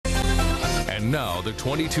And now the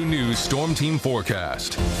 22 News Storm Team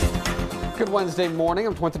forecast. Good Wednesday morning.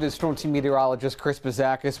 I'm 22 News Storm Team meteorologist Chris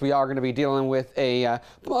Bazakis. We are going to be dealing with a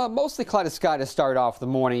mostly cloudy sky to start off the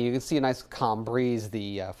morning. You can see a nice calm breeze.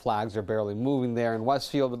 The flags are barely moving there in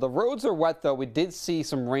Westfield. But the roads are wet, though. We did see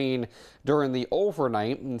some rain during the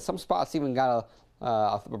overnight, and some spots even got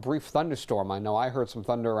a brief thunderstorm. I know I heard some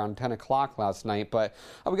thunder around 10 o'clock last night, but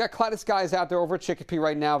we got cloudy skies out there over Chicopee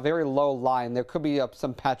right now. Very low lying. There could be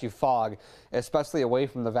some patchy fog, especially away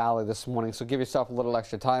from the valley this morning, so give yourself a little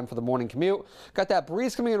extra time for the morning commute. Got that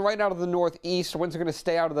breeze coming in right out of the northeast. Winds are going to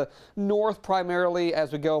stay out of the north primarily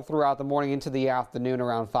as we go throughout the morning into the afternoon,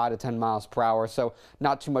 around 5 to 10 miles per hour, so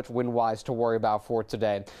not too much wind-wise to worry about for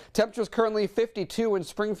today. Temperatures currently 52 in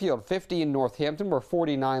Springfield, 50 in Northampton. We're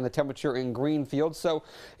 49 the temperature in Greenfield. So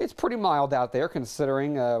it's pretty mild out there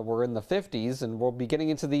considering we're in the 50s, and we'll be getting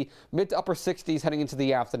into the mid to upper 60s heading into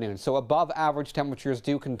the afternoon. So above average temperatures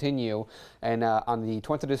do continue. And on the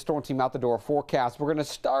 22 Storm Team out the door forecast, we're going to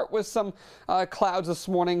start with some clouds this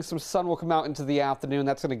morning. Some sun will come out into the afternoon.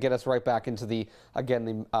 That's going to get us right back into the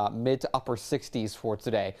mid to upper 60s for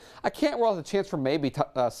today. I can't rule out the chance for maybe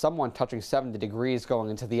someone touching 70 degrees going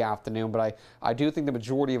into the afternoon, but I do think the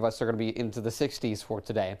majority of us are going to be into the 60s for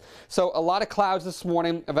today. So a lot of clouds this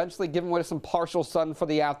morning, eventually giving way to some partial sun for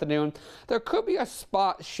the afternoon. There could be a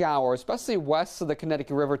spot shower, especially west of the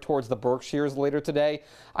Connecticut River towards the Berkshires later today.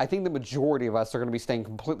 I think the majority of us are going to be staying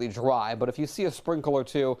completely dry, but if you see a sprinkle or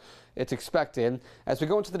two, it's expected. As we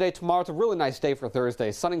go into the day tomorrow, it's a really nice day for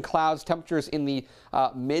Thursday. Sun and clouds, temperatures in the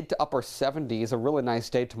mid to upper 70s, a really nice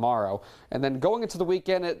day tomorrow. And then going into the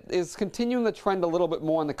weekend, it is continuing the trend a little bit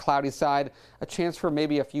more on the cloudy side. A chance for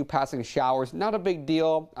maybe a few passing showers. Not a big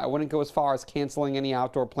deal. I wouldn't go as far as canceling any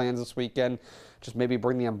outdoor plans this weekend. Just maybe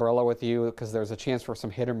bring the umbrella with you because there's a chance for some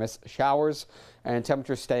hit or miss showers, and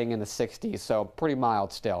temperatures staying in the 60s, so pretty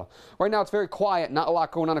mild still. Right now it's very quiet, not a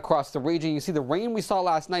lot going on across the region. You see the rain we saw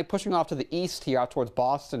last night pushing off to the east here out towards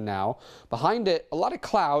Boston now. Behind it, a lot of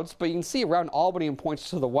clouds, but you can see around Albany and points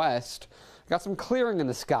to the west. Got some clearing in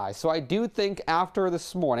the sky, so I do think after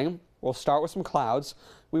this morning, we'll start with some clouds.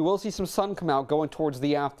 We will see some sun come out going towards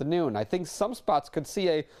the afternoon. I think some spots could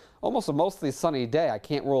see almost a mostly sunny day. I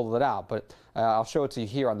can't rule it out, but I'll show it to you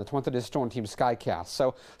here on the 22 Storm Team Skycast.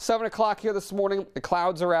 So 7 o'clock here this morning, the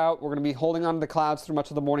clouds are out. We're going to be holding on to the clouds through much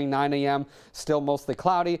of the morning, 9 a.m., still mostly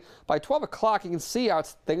cloudy. By 12 o'clock, you can see out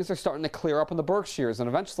things are starting to clear up in the Berkshires, and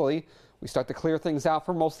eventually we start to clear things out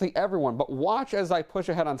for mostly everyone. But watch as I push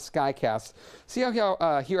ahead on Skycast. See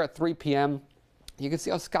how here at 3 p.m., you can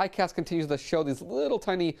see how Skycast continues to show these little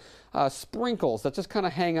tiny sprinkles that just kind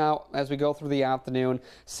of hang out as we go through the afternoon.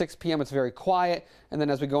 6 p.m. it's very quiet, and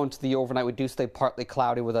then as we go into the overnight, we do stay partly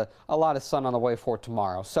cloudy with a lot of sun on the way for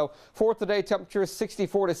tomorrow. So for today, temperature is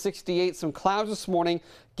 64 to 68. Some clouds this morning,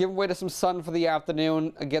 giving way to some sun for the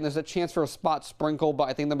afternoon. Again, there's a chance for a spot sprinkle, but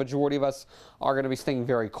I think the majority of us are going to be staying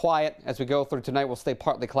very quiet. As we go through tonight, we'll stay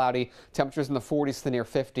partly cloudy. Temperatures in the 40s to near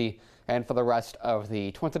 50. And for the rest of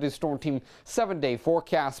the 22 Storm Team 7-day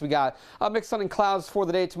forecast, we got a mixed sun and clouds for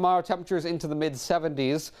the day tomorrow. Temperatures into the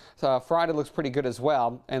mid-70s. Friday looks pretty good as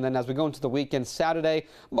well. And then as we go into the weekend, Saturday,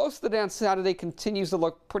 most of the day on Saturday continues to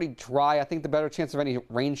look pretty dry. I think the better chance of any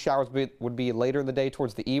rain showers would be later in the day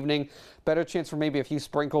towards the evening. Better chance for maybe a few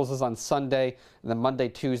sprinkles is on Sunday. And then Monday,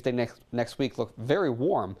 Tuesday next week look very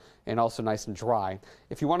warm and also nice and dry.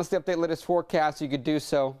 If you want to stay updated latest forecast, you could do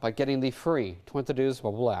so by getting the free 22 News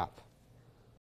mobile app.